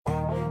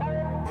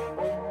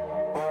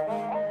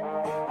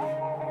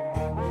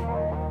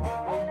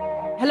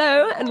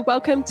Hello and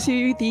welcome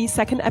to the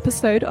second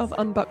episode of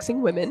Unboxing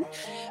Women,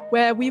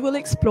 where we will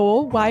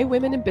explore why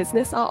women in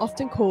business are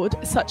often called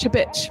such a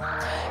bitch.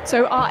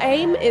 So our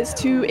aim is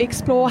to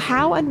explore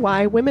how and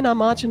why women are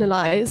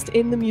marginalized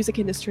in the music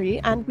industry,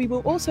 and we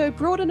will also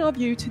broaden our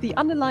view to the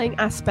underlying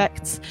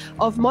aspects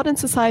of modern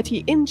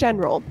society in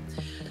general.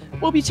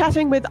 We'll be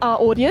chatting with our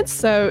audience,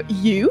 so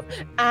you,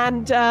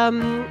 and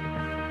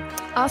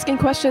asking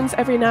questions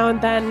every now and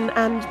then,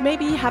 and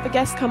maybe have a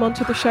guest come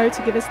onto the show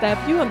to give us their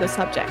view on the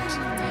subject.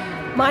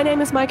 My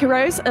name is Maika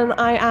Rose, and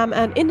I am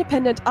an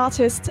independent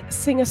artist,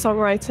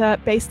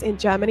 singer-songwriter based in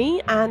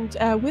Germany, and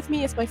with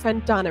me is my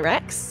friend Dana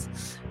Rex.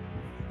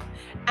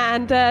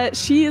 And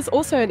she is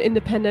also an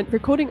independent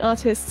recording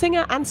artist,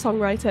 singer and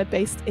songwriter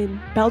based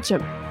in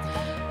Belgium.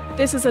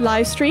 This is a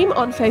live stream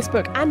on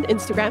Facebook and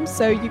Instagram,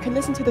 so you can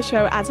listen to the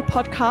show as a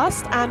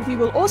podcast, and we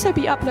will also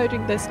be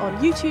uploading this on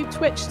YouTube,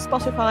 Twitch,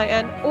 Spotify,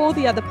 and all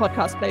the other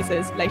podcast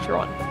places later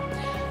on.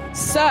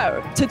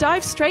 So, to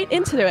dive straight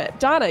into it,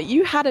 Dana,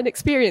 you had an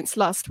experience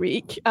last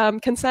week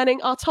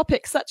concerning our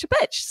topic, Such a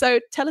Bitch. So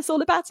tell us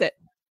all about it.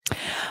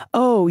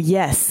 Oh,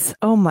 yes.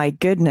 Oh, my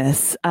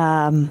goodness.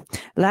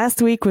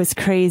 Last week was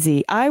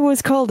crazy. I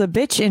was called a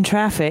bitch in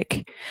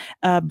traffic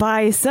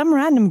by some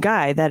random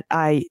guy that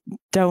I've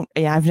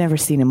never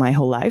seen in my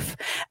whole life.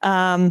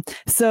 Because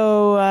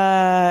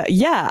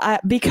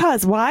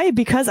why?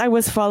 Because I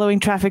was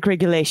following traffic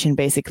regulation,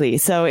 basically.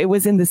 So it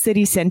was in the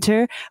city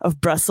center of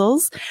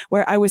Brussels,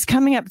 where I was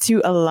coming up to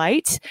a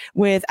light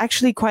with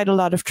actually quite a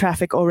lot of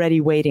traffic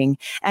already waiting.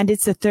 And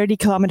it's a 30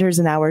 kilometers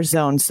an hour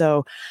zone.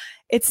 So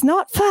it's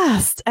not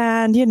fast.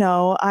 And,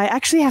 I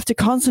actually have to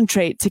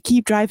concentrate to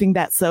keep driving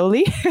that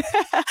slowly.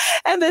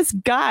 And this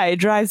guy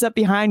drives up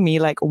behind me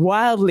like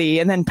wildly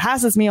and then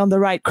passes me on the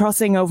right,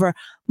 crossing over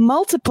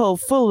multiple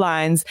full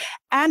lines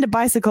and a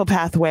bicycle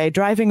pathway,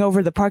 driving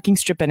over the parking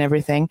strip and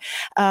everything.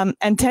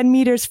 And 10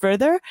 meters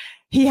further,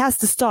 he has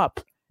to stop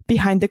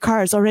behind the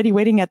cars already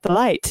waiting at the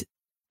light.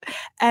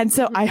 And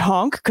so I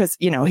honk because,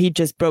 he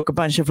just broke a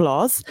bunch of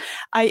laws.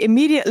 I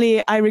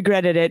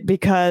regretted it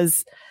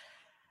because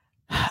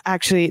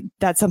actually,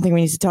 that's something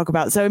we need to talk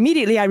about. So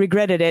immediately I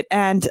regretted it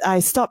and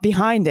I stopped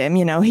behind him.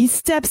 He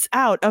steps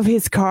out of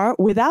his car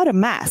without a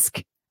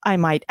mask, I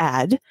might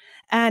add.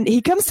 And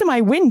he comes to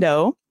my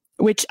window,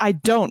 which I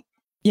don't,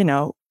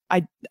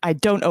 I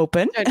don't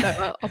open,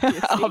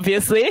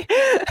 obviously.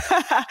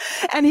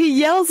 And he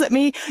yells at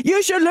me,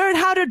 "You should learn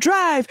how to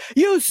drive,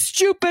 you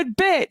stupid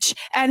bitch."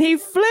 And he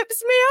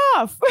flips me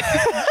off.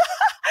 What?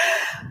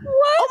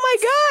 Oh my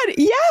God.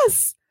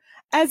 Yes.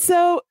 And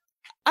so,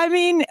 I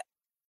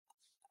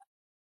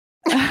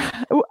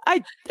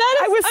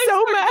was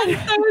so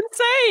mad. So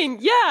insane.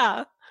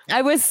 Yeah.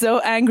 I was so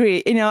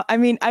angry.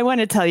 I want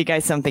to tell you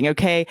guys something,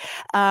 okay?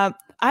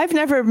 I've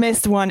never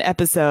missed one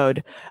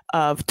episode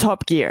of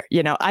Top Gear.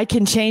 I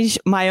can change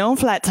my own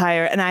flat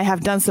tire, and I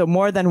have done so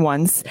more than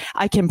once.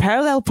 I can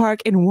parallel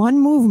park in one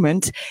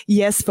movement.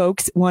 Yes,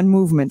 folks, one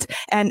movement.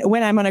 And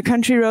when I'm on a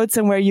country road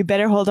somewhere, you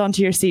better hold on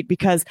to your seat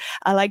because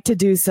I like to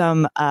do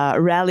some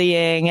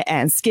rallying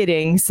and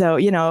skidding. So,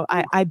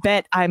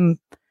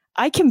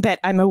 I can bet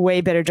I'm a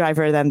way better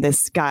driver than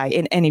this guy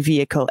in any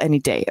vehicle any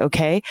day,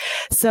 okay?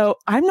 So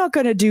I'm not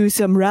going to do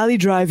some rally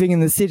driving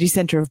in the city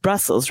center of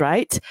Brussels,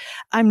 right?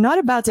 I'm not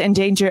about to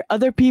endanger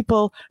other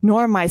people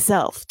nor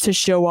myself to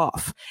show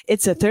off.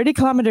 It's a 30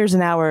 kilometers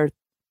an hour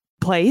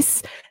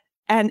place,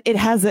 and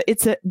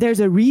there's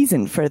a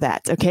reason for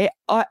that, okay?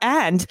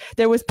 And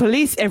there was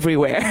police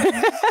everywhere.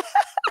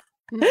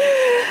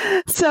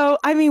 So,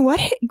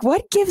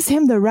 what gives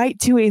him the right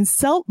to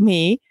insult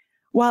me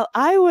while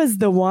I was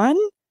the one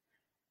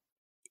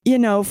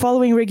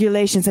following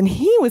regulations, and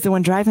he was the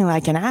one driving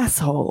like an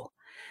asshole?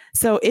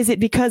 So is it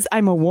because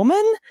I'm a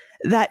woman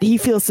that he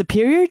feels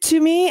superior to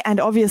me and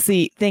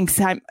obviously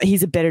thinks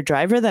he's a better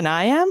driver than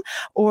I am?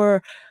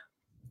 Or,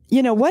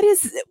 what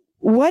is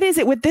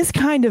it with this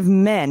kind of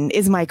men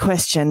is my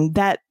question,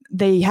 that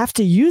they have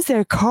to use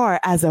their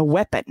car as a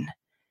weapon?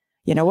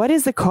 What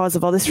is the cause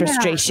of all this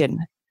frustration?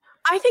 Yeah.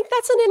 I think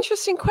that's an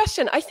interesting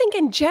question. I think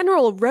in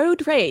general,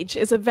 road rage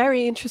is a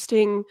very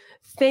interesting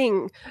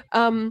thing.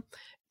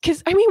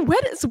 Because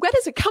where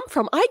does it come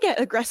from? I get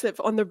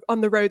aggressive on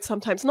the road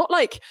sometimes. Not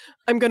like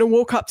I'm going to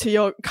walk up to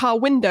your car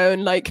window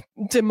and like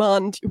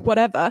demand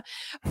whatever,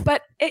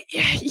 but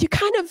you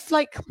kind of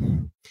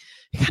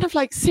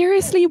like,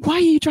 seriously, why are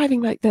you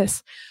driving like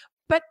this?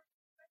 But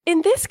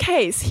in this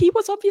case, he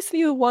was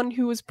obviously the one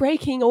who was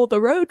breaking all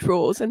the road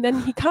rules, and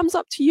then he comes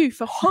up to you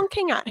for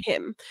honking at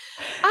him.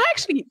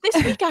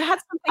 This week I had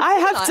something. I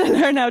have to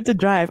learn how to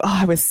drive. Oh,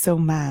 I was so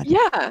mad.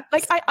 Yeah,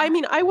 like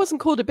I wasn't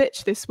called a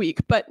bitch this week,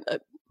 but.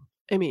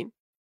 It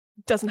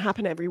doesn't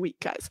happen every week,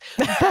 guys.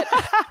 But,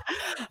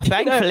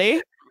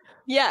 thankfully.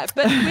 Yeah,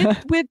 but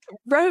with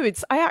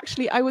roads,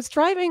 I was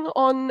driving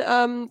on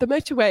the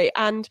motorway,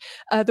 and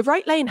the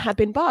right lane had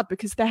been barred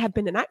because there had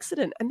been an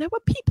accident, and there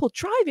were people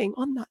driving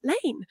on that lane.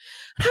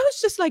 And I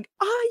was just like,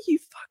 are you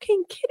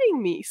fucking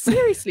kidding me?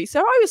 Seriously? So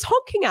I was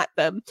honking at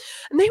them,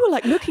 and they were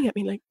like looking at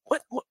me like,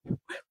 what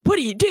what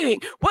are you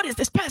doing? What is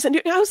this person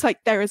doing? I was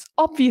like, there is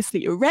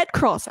obviously a red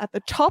cross at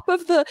the top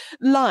of the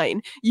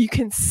line. You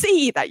can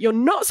see that you're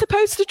not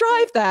supposed to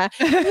drive there.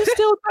 You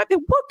still drive there.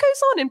 What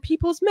goes on in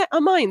people's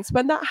minds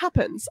when that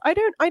happens? I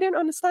don't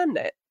understand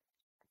it.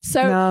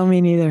 So no,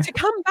 me neither. To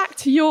come back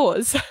to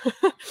yours,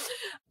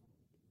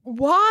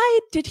 why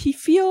did he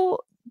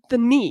feel the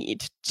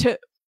need to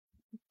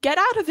get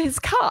out of his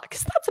car?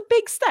 Because that's a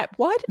big step.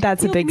 Why did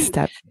that's a big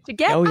step to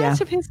get out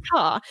of his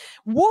car,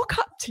 walk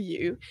up to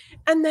you,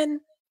 and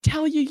then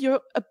tell you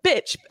you're a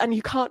bitch and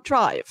you can't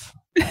drive?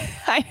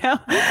 I know.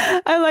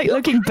 I like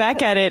looking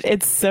back at it.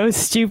 It's so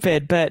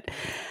stupid, but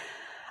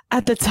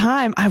at the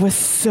time I was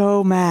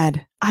so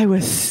mad.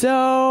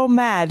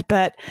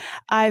 But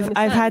I've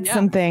had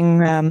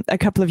something a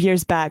couple of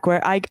years back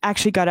where I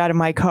actually got out of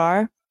my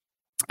car,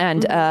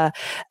 and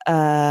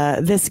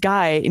this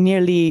guy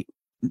nearly,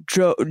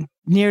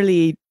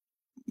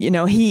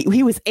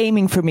 he was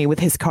aiming for me with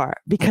his car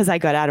because I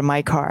got out of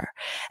my car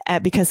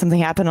because something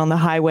happened on the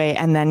highway.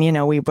 And then,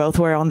 we both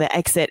were on the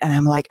exit, and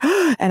I'm like,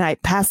 and I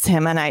passed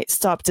him and I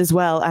stopped as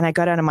well. And I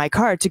got out of my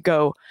car to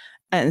go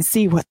and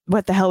see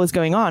what the hell was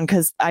going on.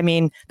 Cause I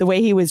mean, the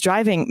way he was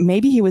driving,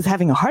 maybe he was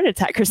having a heart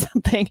attack or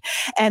something.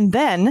 And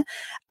then,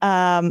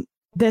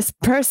 this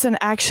person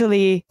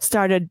actually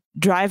started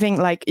driving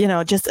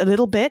just a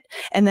little bit.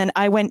 And then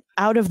I went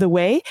out of the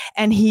way,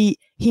 and he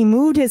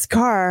moved his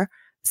car.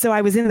 So I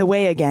was in the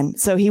way again.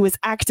 So he was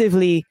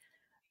actively,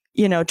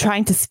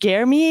 trying to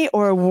scare me,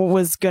 or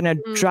was going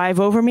to drive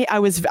over me. I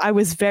was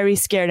very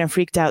scared and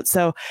freaked out.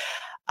 So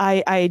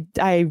I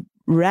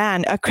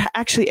ran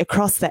actually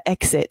across the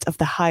exit of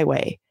the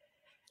highway.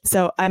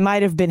 So I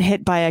might have been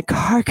hit by a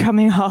car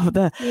coming off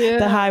the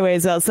highway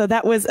as well. So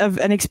that was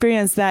an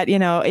experience that,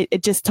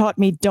 it just taught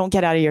me, don't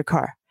get out of your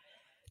car.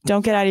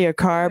 Don't get out of your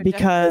car,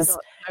 because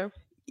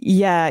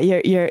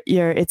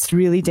it's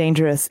really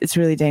dangerous. It's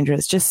really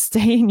dangerous. Just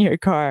stay in your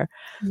car.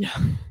 Yeah.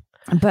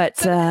 But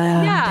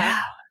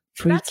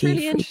that's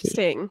really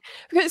interesting,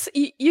 because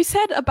you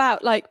said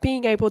about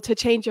being able to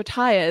change your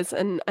tires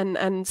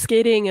and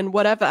skidding and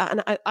whatever,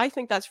 and I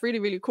think that's really,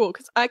 really cool,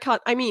 because I could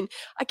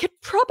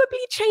probably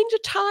change a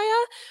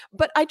tire,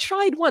 but I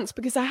tried once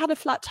because I had a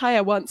flat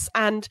tire once,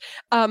 and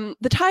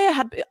the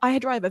tire I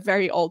drive a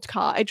very old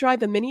car. I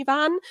drive a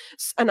minivan,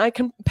 and I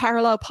can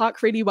parallel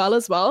park really well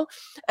as well,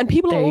 and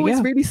people are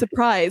always really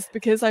surprised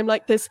because I'm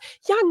like this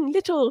young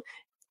little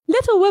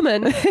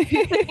woman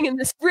sitting in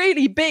this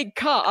really big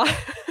car.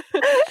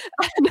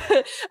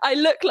 And I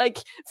look like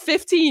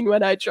 15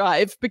 when I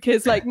drive,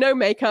 because no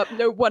makeup,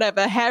 no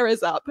whatever, hair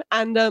is up.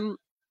 And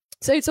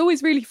so it's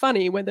always really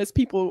funny when there's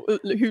people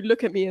who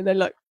look at me and they're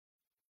like,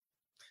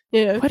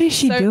 what is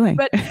she doing?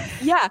 But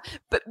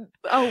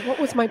what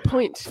was my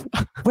point?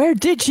 Where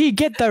did she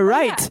get the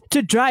right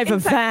to drive a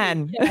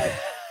van? Yeah.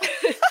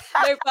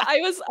 No, but I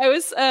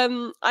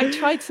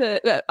tried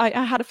to, I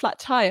had a flat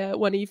tire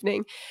one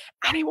evening,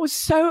 and it was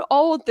so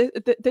old.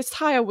 This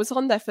tire was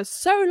on there for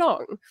so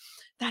long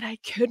that I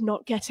could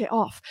not get it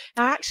off.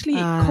 I actually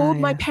called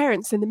my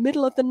parents in the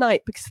middle of the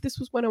night, because this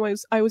was when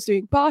I was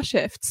doing bar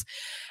shifts,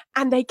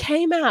 and they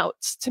came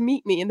out to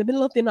meet me in the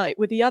middle of the night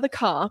with the other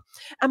car,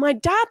 and my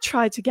dad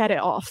tried to get it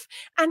off,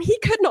 and he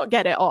could not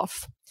get it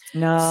off.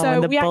 No, so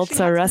the bolts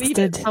are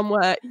rusted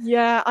somewhere.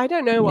 Yeah, I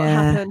don't know what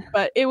happened,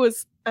 but it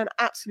was an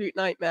absolute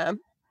nightmare.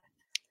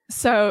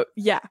 So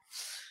yeah.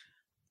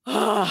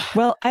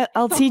 Well,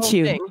 I'll teach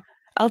you.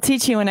 I'll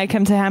teach you when I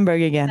come to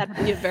Hamburg again.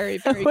 That'd be a very,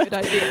 very good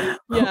idea.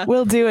 Yeah.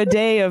 We'll do a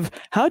day of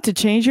how to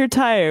change your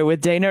tire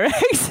with Dana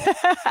Rex.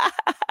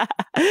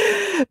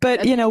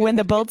 But when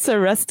the bolts are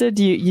rusted,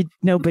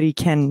 nobody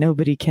can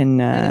can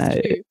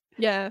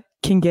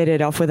get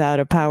it off without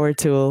a power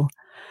tool.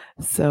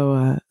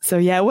 So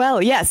yeah,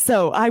 well, yes.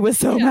 So I was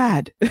so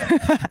mad.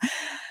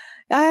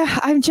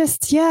 I'm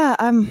just,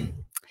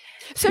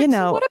 So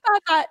what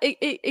about that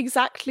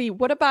exactly?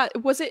 What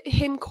about, was it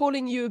him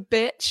calling you a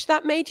bitch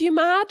that made you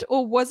mad,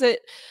 or was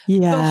it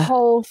the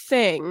whole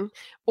thing,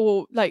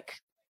 or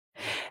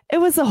It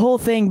was the whole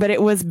thing, but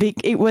it was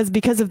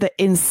because of the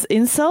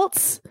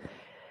insults.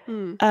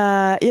 He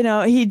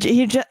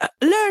just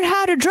learn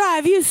how to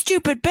drive, you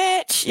stupid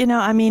bitch.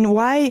 I mean,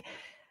 why?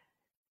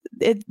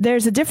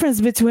 There's a difference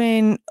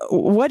between,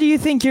 what do you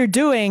think you're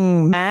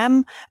doing,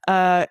 ma'am?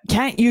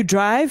 Can't you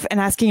drive? And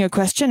asking a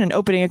question and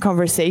opening a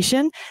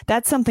conversation.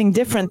 That's something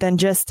different than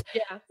just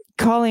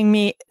calling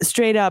me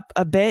straight up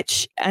a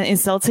bitch and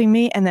insulting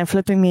me and then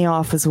flipping me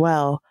off as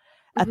well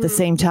at the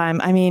same time.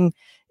 I mean,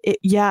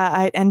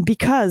 and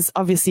because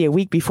obviously a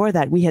week before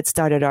that, we had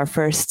started our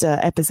first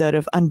episode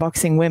of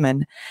Unboxing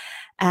Women.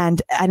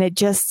 And it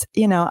just,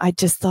 I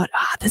just thought,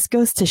 this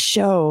goes to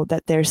show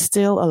that there's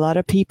still a lot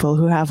of people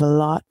who have a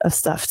lot of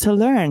stuff to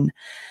learn.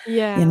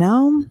 Yeah.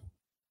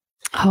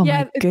 Oh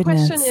my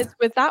goodness. The question is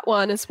with that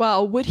one as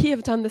well, would he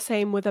have done the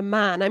same with a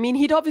man? I mean,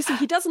 he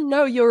doesn't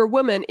know you're a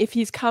woman if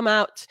he's come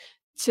out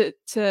to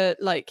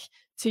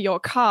to your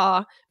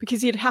car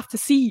because he'd have to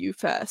see you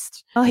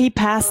first. Oh, he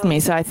passed me,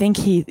 so I think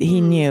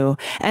he knew.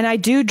 And I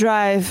do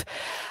drive.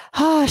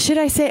 Should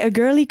I say a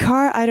girly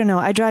car? I don't know.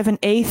 I drive an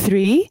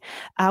A3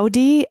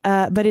 Audi,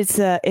 but it's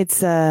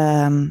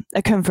a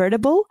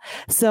convertible.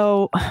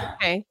 So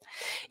okay.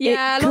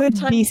 Yeah, it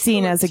could be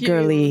seen as a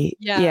girly.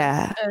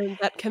 Yeah. And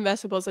that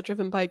convertibles are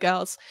driven by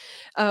girls,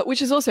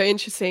 which is also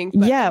interesting.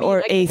 But, yeah, I mean,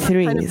 or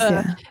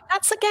A3s.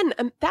 That's again,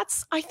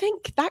 I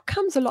think that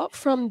comes a lot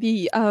from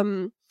the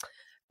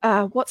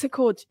what's it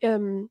called?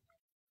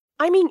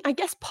 I mean, I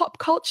guess pop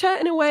culture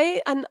in a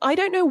way, and I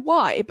don't know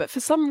why, but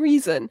for some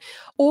reason,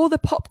 all the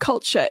pop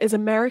culture is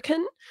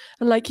American.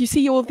 And like you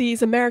see all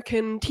these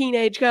American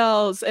teenage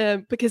girls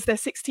because they're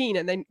 16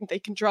 and they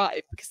can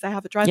drive because they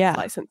have a driver's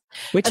license.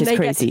 Which and is they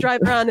crazy. Get to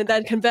drive around in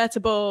their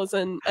convertibles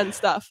and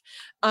stuff.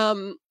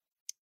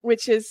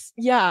 Which is,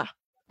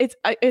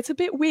 it's a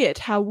bit weird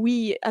how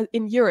we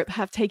in Europe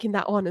have taken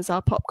that on as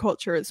our pop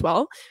culture as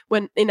well.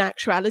 When in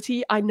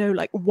actuality, I know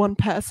like one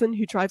person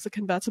who drives a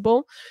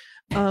convertible.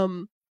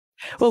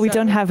 Well, we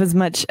don't have as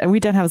much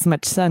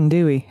sun,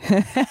 do we?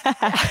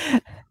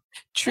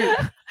 True.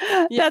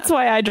 That's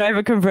why I drive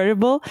a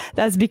convertible.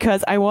 That's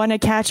because I want to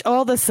catch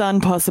all the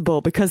sun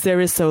possible because there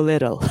is so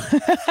little.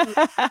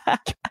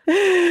 But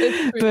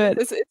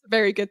it's a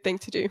very good thing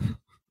to do.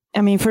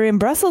 I mean, in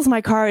Brussels,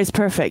 my car is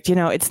perfect. You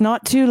know, it's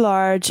not too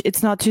large.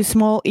 It's not too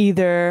small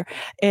either.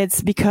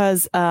 It's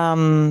because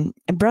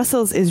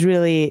Brussels is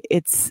really,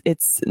 it's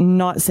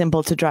not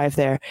simple to drive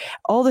there.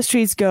 All the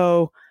streets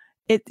go...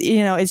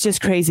 it's just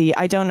crazy.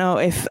 I don't know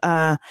if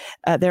there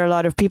are a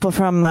lot of people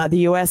from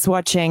the US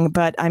watching,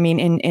 but I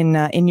mean,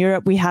 in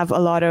Europe, we have a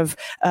lot of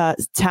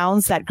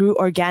towns that grew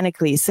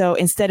organically. So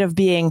instead of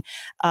being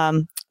a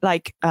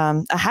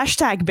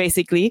hashtag,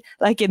 basically,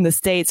 like in the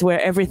States where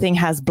everything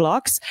has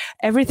blocks,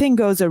 everything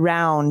goes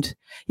around,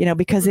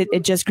 because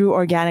it just grew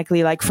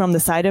organically, like from the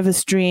side of a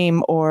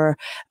stream or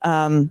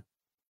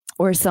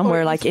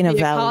somewhere like in a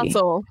valley.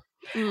 Castle.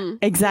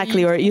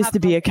 Exactly, or it used to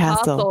be a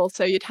castle.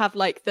 So you'd have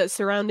like the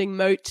surrounding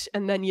moat,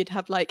 and then you'd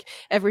have like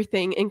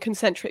everything in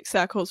concentric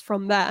circles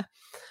from there.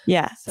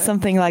 Yeah,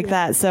 something like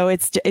that. So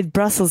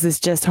Brussels is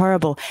just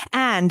horrible,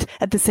 and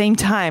at the same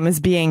time as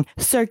being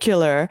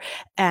circular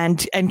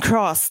and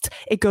crossed,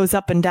 it goes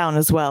up and down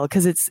as well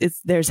because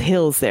there's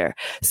hills there.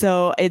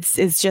 So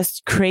it's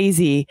just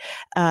crazy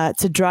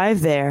to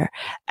drive there,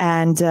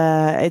 and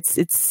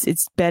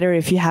it's better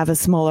if you have a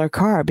smaller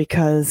car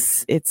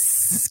because it's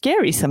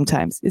scary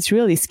sometimes. It's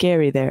really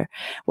scary there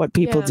what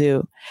people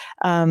do.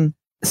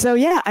 So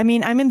yeah, I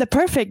mean, I'm in the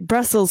perfect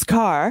Brussels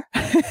car,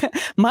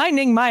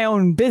 minding my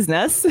own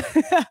business,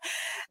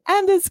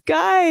 and this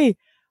guy,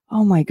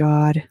 oh my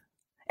God.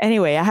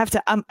 Anyway,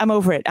 I'm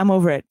over it.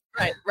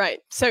 Right.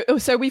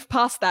 So we've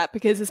passed that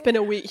because it's been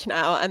a week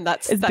now, and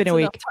that's been a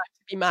week. Enough time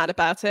to be mad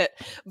about it.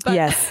 But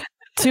yes,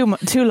 too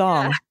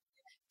long. Yeah,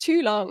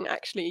 too long,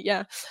 actually.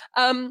 Yeah.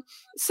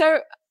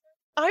 So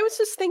I was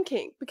just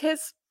thinking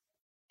because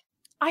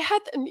I had,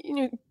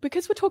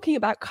 because we're talking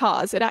about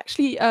cars, it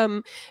actually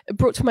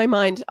brought to my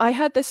mind, I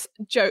had this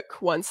joke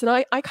once, and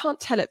I can't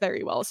tell it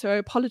very well, so I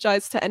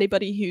apologize to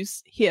anybody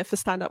who's here for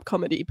stand-up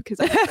comedy, because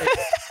I don't know.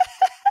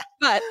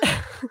 But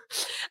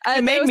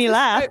it made me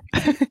laugh.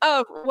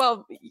 Oh,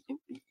 well,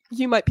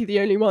 you might be the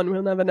only one,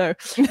 we'll never know.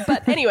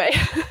 But anyway,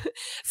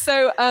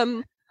 so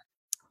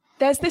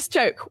there's this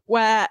joke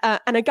where,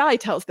 and a guy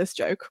tells this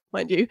joke,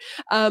 mind you,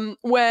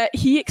 where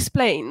he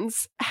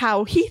explains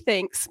how he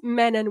thinks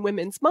men and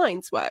women's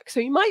minds work. So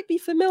you might be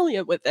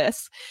familiar with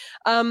this.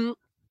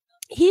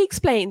 He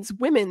explains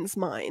women's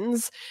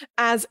minds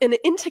as an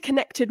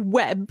interconnected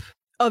web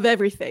of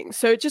everything.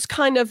 So it just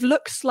kind of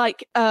looks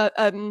like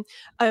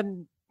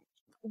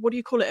what do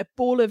you call it? A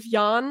ball of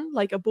yarn,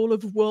 like a ball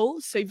of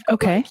wool. So you've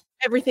got like,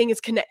 everything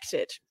is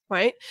connected,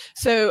 right?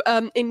 So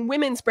in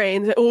women's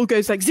brains, it all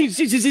goes like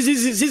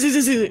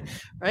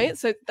right?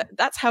 So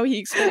that's how he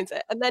explains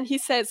it. And then he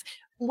says,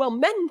 well,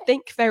 men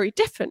think very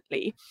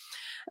differently.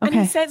 And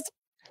he says,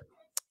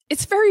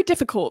 it's very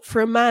difficult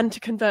for a man to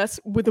converse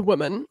with a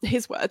woman,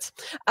 his words,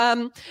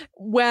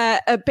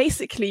 where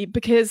basically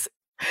because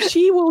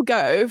she will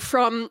go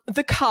from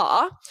the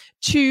car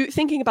to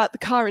thinking about the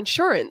car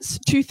insurance,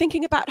 to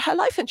thinking about her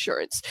life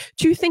insurance,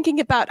 to thinking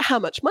about how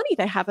much money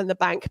they have in the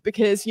bank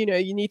because, you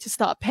need to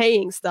start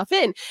paying stuff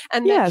in.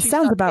 And then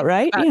sounds about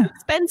right. Yeah.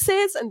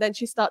 Expenses. And then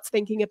she starts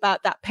thinking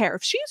about that pair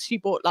of shoes she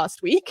bought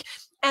last week.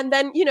 And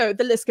then,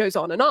 the list goes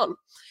on and on.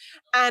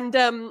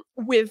 And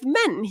with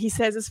men, he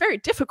says it's very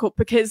difficult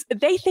because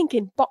they think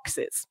in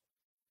boxes,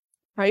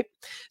 right?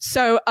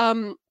 So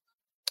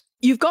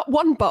you've got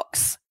one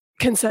box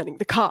concerning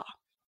the car.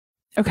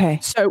 Okay.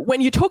 So when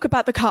you talk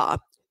about the car,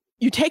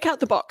 you take out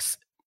the box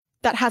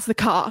that has the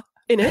car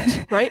in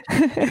it, right?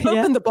 You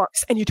open the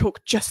box and you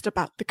talk just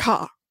about the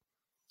car.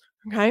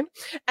 Okay.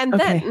 And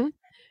then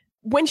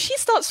when she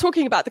starts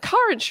talking about the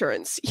car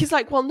insurance, he's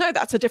like, well, no,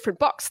 that's a different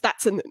box.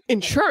 That's an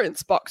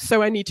insurance box.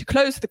 So I need to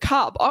close the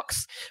car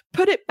box,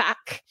 put it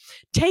back,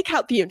 take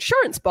out the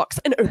insurance box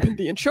and open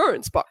the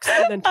insurance box.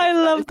 And then I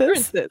love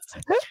this.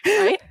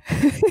 Right?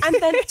 And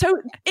then so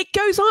it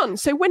goes on.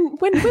 So when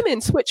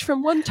women switch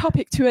from one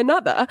topic to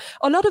another,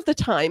 a lot of the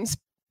times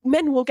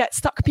men will get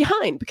stuck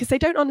behind because they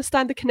don't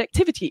understand the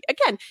connectivity.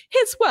 Again,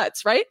 his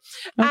words, right?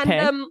 Okay.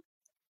 And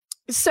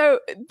so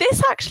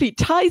this actually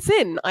ties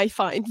in, I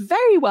find,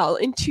 very well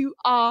into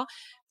our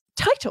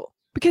title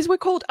because we're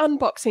called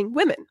Unboxing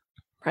Women,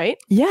 right?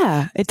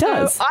 Yeah, it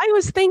does. So I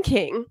was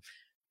thinking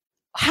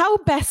how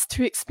best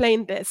to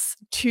explain this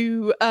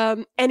to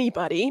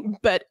anybody,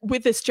 but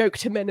with this joke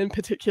to men in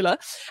particular,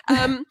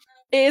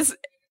 is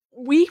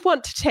we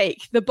want to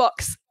take the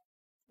box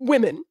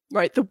women,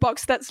 right? The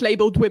box that's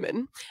labeled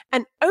women,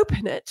 and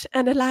open it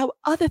and allow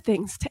other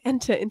things to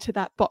enter into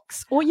that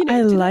box. Or, you know,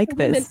 I like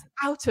this.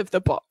 Out of the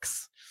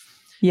box.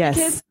 Yes.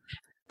 Because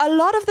a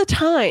lot of the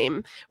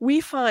time we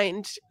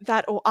find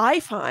that, or I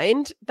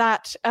find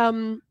that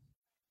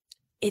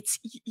it's,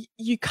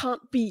 you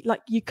can't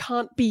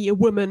be a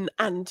woman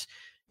and,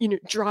 you know,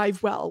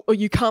 drive well, or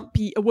you can't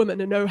be a woman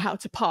and know how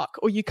to park,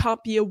 or you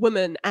can't be a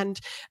woman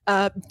and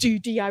do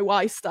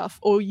DIY stuff,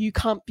 or you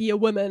can't be a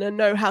woman and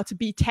know how to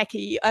be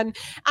techie. And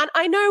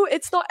I know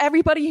it's not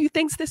everybody who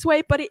thinks this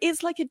way, but it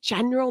is like a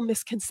general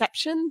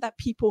misconception that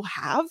people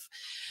have.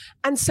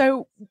 And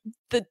so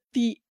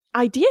the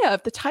idea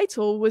of the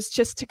title was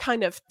just to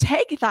kind of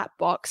take that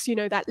box, you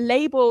know, that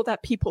label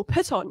that people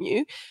put on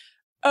you,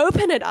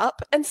 open it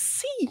up and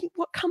see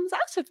what comes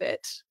out of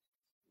it.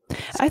 So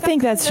I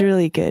think that's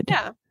really good.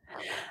 Yeah.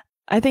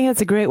 I think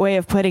that's a great way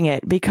of putting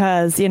it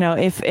because, you know,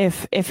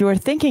 if you're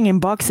thinking in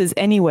boxes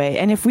anyway,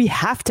 and if we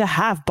have to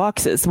have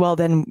boxes, well,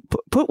 then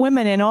put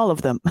women in all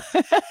of them.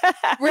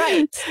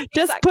 Right.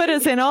 Just put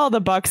us in all the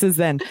boxes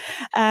then.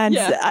 And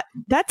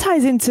that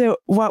ties into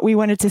what we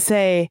wanted to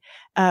say.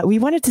 We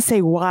wanted to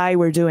say why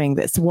we're doing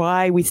this,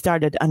 why we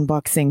started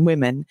Unboxing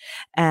Women,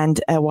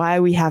 and why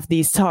we have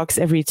these talks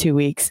every 2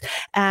 weeks.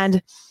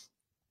 And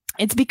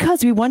it's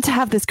because we want to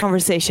have this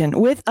conversation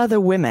with other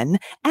women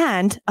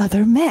and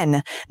other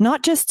men,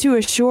 not just to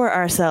assure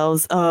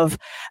ourselves of,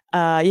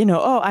 I'm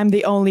not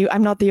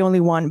the only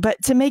one,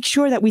 but to make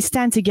sure that we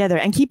stand together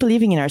and keep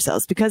believing in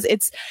ourselves, because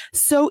it's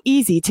so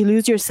easy to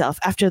lose yourself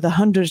after the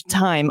 100th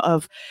time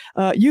of,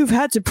 you've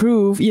had to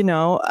prove,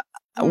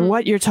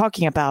 what you're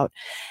talking about,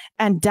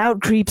 and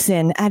doubt creeps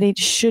in, and it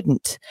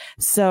shouldn't.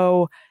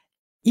 So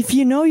if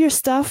you know your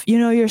stuff, you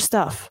know your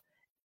stuff.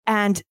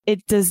 And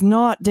it does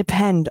not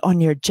depend on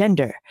your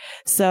gender.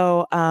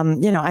 So,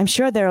 I'm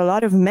sure there are a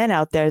lot of men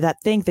out there that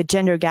think the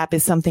gender gap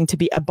is something to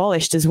be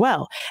abolished as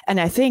well.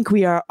 And I think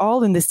we are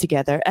all in this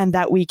together and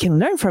that we can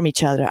learn from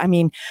each other. I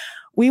mean,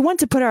 we want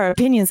to put our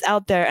opinions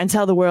out there and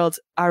tell the world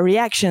our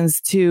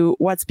reactions to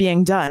what's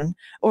being done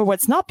or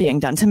what's not being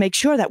done to make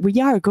sure that we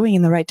are going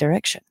in the right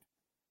direction.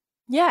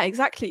 Yeah,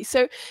 exactly.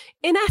 So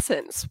in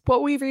essence,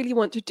 what we really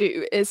want to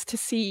do is to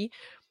see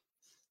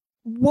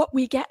what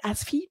we get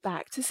as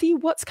feedback, to see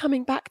what's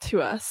coming back to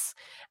us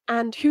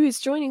and who is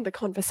joining the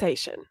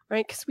conversation,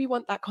 right? Because we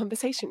want that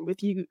conversation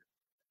with you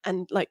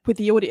and like with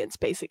the audience,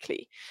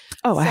 basically.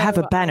 Oh, I have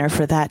a banner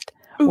for that.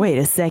 Wait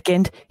a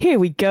second. Here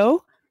we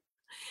go.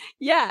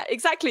 Yeah,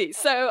 exactly.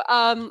 So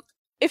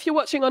if you're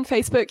watching on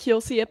Facebook, you'll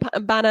see a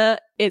banner.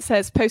 It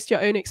says post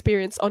your own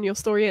experience on your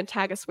story and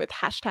tag us with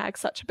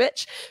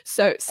 #suchabitch.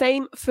 So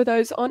same for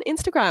those on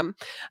Instagram.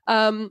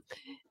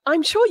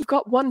 I'm sure you've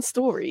got one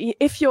story.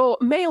 If you're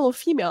male or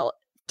female,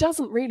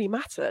 doesn't really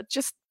matter.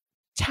 Just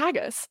tag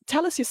us,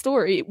 tell us your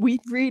story.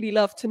 We'd really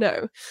love to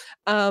know.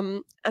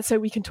 And so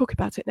we can talk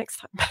about it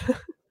next time.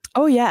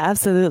 Oh, yeah,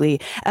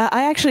 absolutely.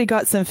 I actually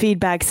got some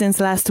feedback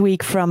since last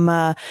week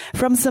from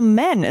some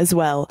men as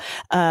well,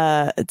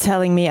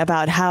 telling me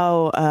about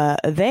how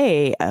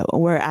they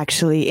were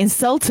actually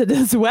insulted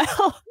as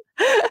well.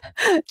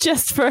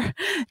 just for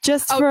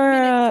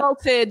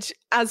insulted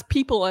as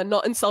people and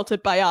not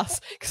insulted by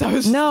us, because I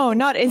was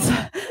not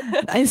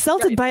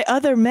insulted by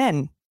other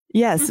men.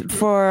 Yes,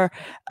 for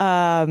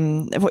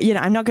I'm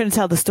not going to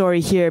tell the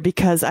story here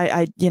because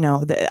I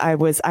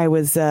was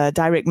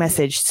direct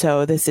messaged,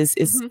 so this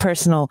is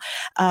personal.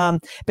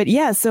 But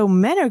yeah, so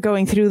men are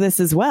going through this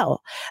as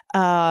well.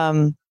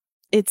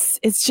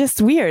 It's just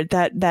weird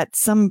that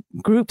some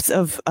groups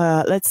of,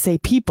 let's say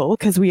people,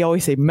 because we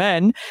always say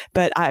men,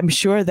 but I'm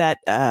sure that,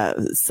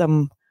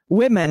 some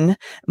women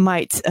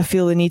might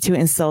feel the need to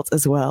insult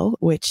as well,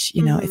 which,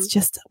 it's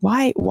just,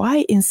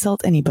 why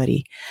insult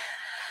anybody?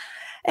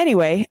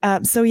 Anyway,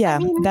 so yeah,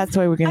 that's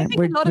why we're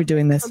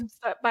doing this.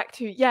 Back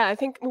to, I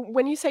think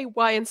when you say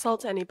why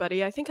insult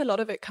anybody, I think a lot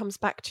of it comes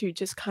back to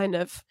just kind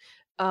of,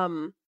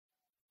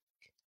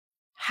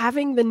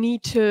 having the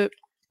need to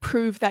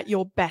prove that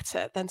you're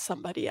better than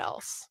somebody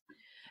else.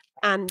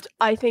 And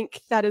I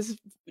think that is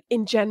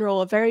in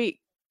general a very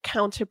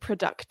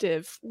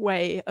counterproductive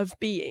way of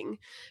being,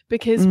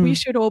 because we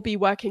should all be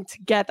working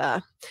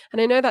together.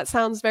 And I know that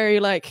sounds very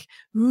like,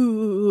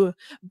 ooh,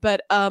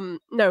 but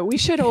no, we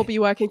should all be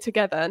working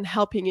together and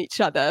helping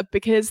each other,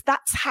 because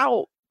that's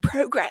how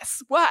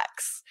progress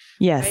works.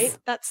 Yes. Right?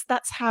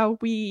 That's how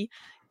we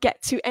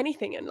get to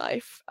anything in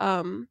life.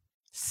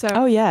 So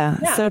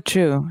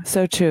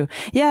true.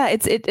 Yeah,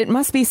 it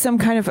must be some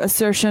kind of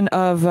assertion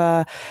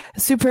of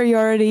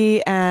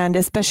superiority and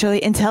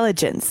especially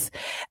intelligence,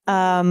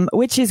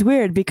 which is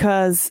weird,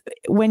 because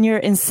when you're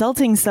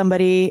insulting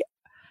somebody,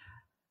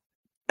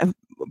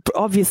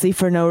 obviously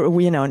for no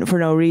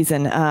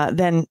reason,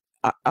 then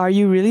are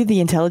you really the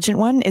intelligent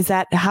one? Is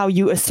that how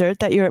you assert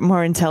that you're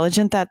more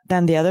intelligent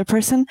than the other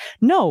person?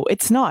 No,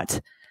 it's not.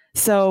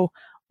 So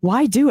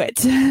why do it?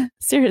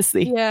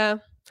 Seriously. Yeah.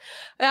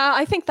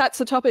 I think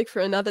that's a topic for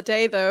another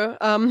day, though,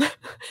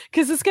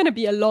 because it's going to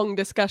be a long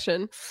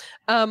discussion.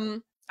 There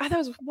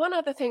was one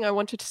other thing I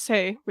wanted to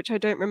say, which I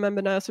don't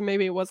remember now, so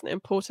maybe it wasn't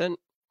important.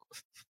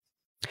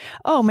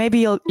 Oh, maybe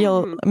you'll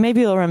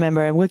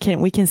remember.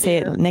 We can say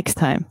it next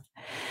time.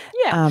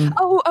 Yeah.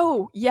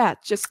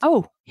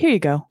 Here you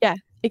go. Yeah,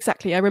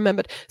 exactly. I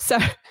remembered. So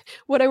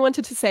what I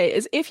wanted to say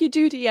is, if you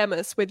do DM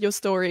us with your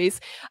stories,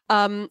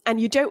 and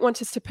you don't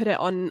want us to put it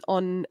on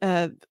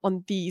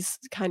these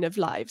kind of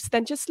lives,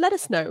 then just let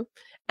us know,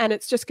 and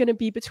it's just going to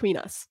be between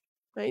us,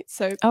 right?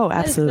 So absolutely.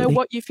 Let us know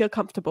what you feel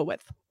comfortable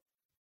with.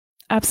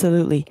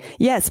 Absolutely.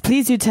 Yes,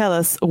 please do tell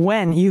us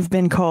when you've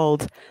been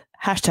called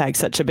 #such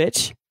a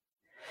bitch,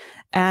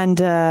 and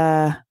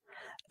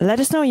let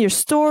us know your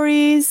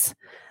stories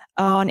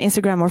on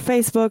Instagram or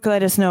Facebook.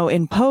 Let us know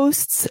in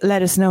posts.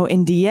 Let us know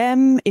in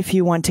DM if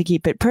you want to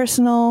keep it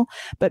personal.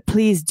 But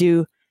please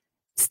do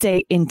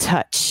stay in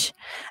touch.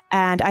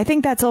 And I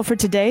think that's all for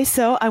today.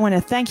 So I want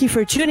to thank you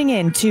for tuning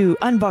in to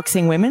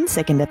Unboxing Women,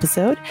 2nd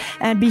episode.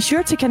 And be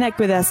sure to connect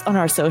with us on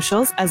our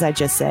socials, as I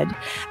just said.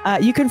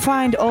 You can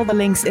find all the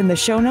links in the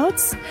show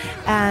notes.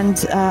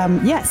 And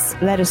yes,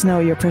 let us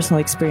know your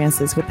personal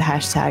experiences with the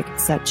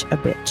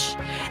 #suchabitch.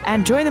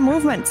 And join the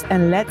movement,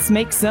 and let's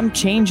make some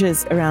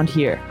changes around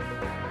here.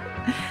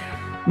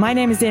 My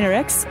name is Dana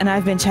Rex, and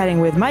I've been chatting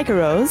with Micah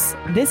Rose.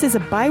 This is a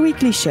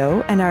bi-weekly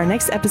show, and our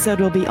next episode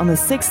will be on the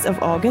 6th of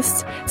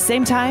August.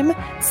 Same time,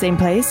 same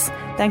place.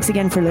 Thanks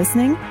again for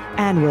listening,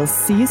 and we'll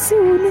see you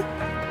soon.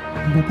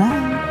 Bye-bye.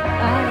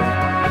 Bye.